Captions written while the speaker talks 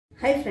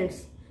Hi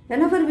friends,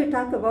 whenever we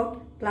talk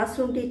about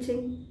classroom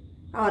teaching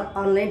or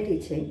online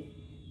teaching,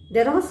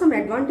 there are some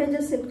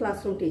advantages in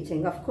classroom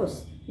teaching. Of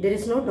course, there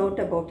is no doubt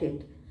about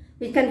it.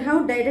 We can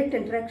have direct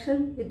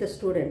interaction with the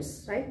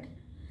students, right?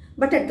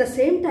 But at the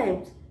same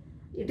time,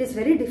 it is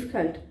very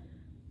difficult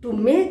to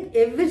make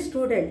every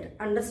student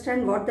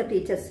understand what the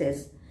teacher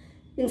says.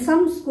 In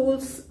some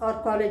schools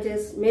or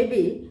colleges,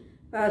 maybe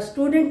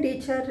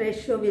student-teacher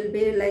ratio will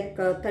be like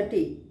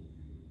 30,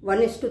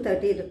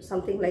 1:30,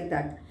 something like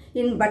that.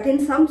 But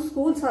in some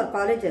schools or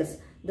colleges,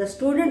 the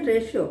student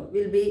ratio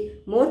will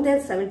be more than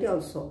 70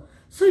 also.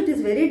 So it is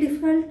very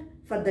difficult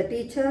for the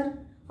teacher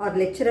or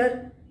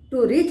lecturer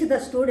to reach the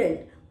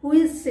student who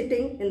is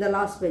sitting in the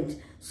last bench.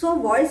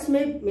 So voice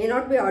may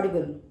not be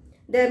audible.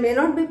 They may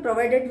not be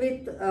provided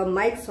with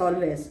mics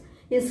always.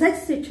 In such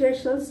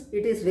situations,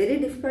 it is very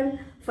difficult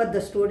for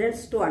the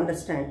students to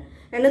understand.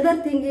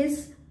 Another thing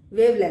is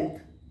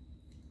wavelength.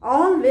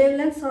 All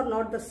wavelengths are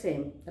not the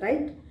same,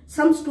 right?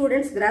 Some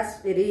students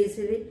grasp very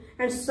easily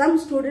and some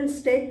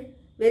students take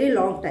very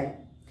long time.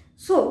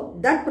 So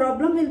that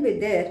problem will be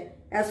there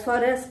as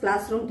far as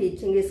classroom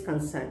teaching is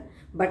concerned.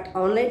 But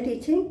online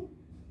teaching,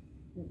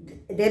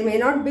 there may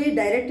not be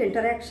direct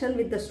interaction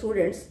with the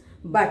students,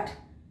 but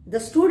the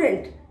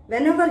student,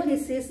 whenever he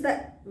sees the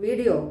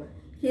video,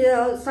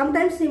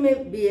 sometimes he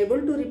may be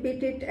able to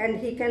repeat it and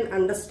he can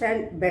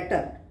understand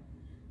better.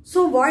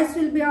 So voice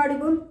will be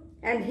audible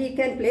and he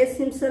can place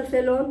himself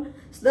alone.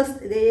 So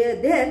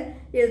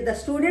the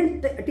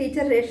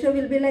student-teacher ratio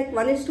will be like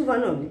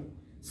 1:1 only.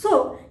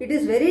 So it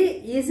is very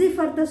easy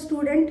for the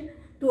student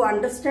to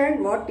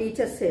understand what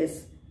teacher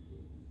says.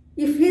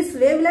 If his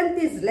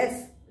wavelength is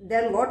less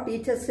than what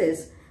teacher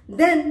says,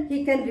 then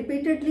he can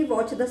repeatedly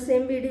watch the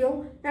same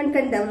video and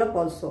can develop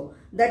also.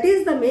 That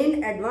is the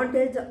main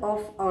advantage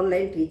of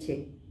online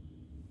teaching.